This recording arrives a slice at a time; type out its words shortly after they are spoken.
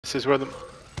This is where the...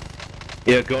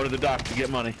 Yeah, go to the dock to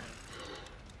get money.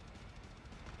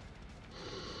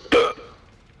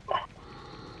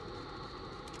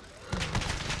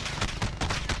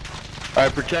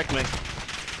 Alright, protect me.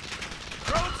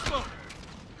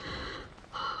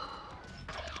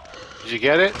 Did you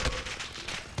get it?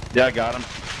 Yeah, I got him.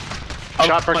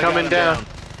 Chopper coming down.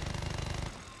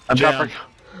 I'm Chopper. down.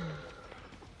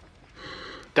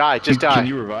 Die, just die. Can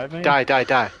you revive me? Die, die,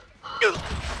 die.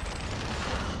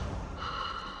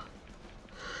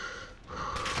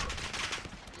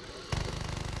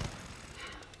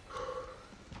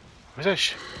 Where's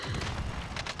that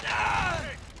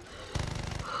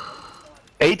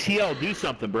ATL, do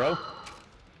something, bro.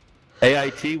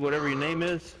 AIT, whatever your name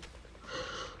is.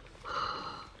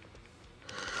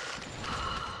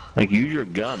 Like, use your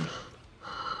gun.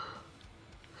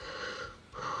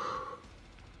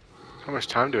 How much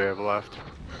time do we have left?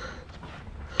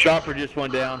 Chopper just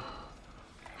went down.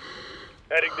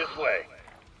 Heading this way.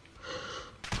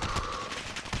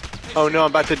 Oh no, I'm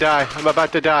about to die. I'm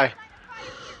about to die.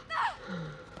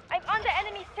 I'm on the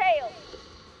enemy's tail.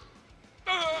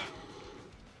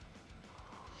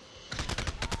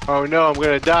 Oh no, I'm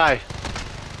gonna die.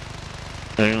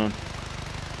 Hang on.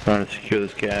 Trying to secure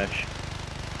this cash.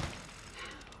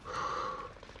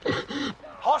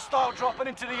 Hostile dropping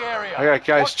into the area. I got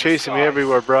guys Watch the chasing me skies.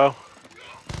 everywhere, bro.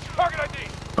 Target ID.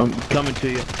 I'm coming to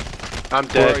you. I'm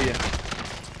Where dead. are you?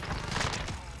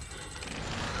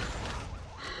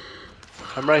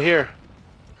 I'm right here.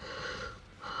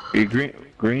 Are you green?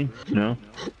 Green? No.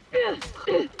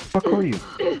 Fuck are you?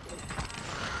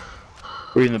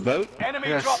 Were you in the boat? Enemy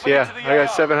Yes, dropping yeah. into the I AO.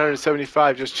 got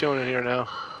 775 just chilling in here now.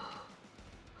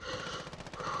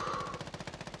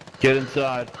 Get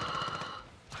inside.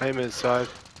 I'm inside.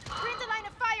 We're in the line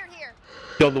of fire here.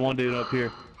 Kill the one dude up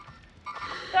here.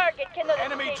 Target cannot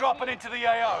Enemy escape. dropping into the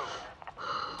AO.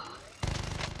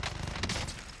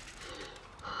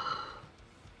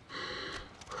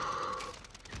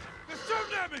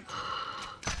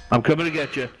 I'm coming to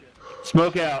get you.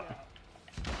 Smoke out.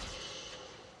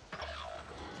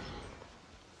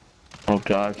 Oh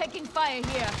God. Taking fire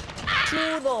here.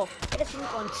 Chudo. Eres un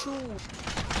conchudo.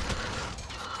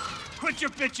 Quit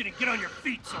your bitching and get on your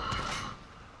feet, soldier.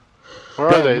 Where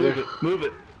are Go, they? move They're... it. Move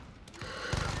it.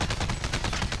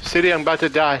 City, I'm about to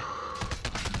die.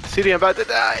 City, I'm about to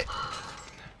die.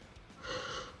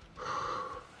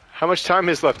 How much time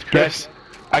is left, Chris?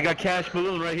 I got cash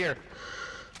balloon right here.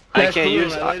 I Cash can't balloon,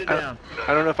 use it. I laid it down.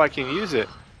 I don't know if I can use it.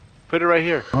 Put it right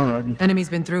here. Alrighty. Enemy's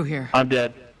been through here. I'm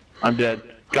dead. I'm dead.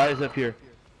 Guys up here.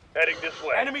 Heading this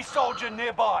way. Enemy soldier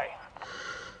nearby.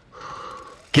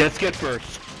 Let's get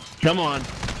first. Come on.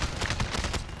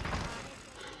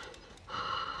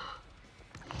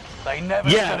 They never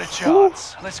Yes. stood a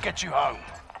chance. Let's get you home.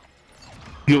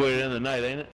 Good way to end the night, ain't it?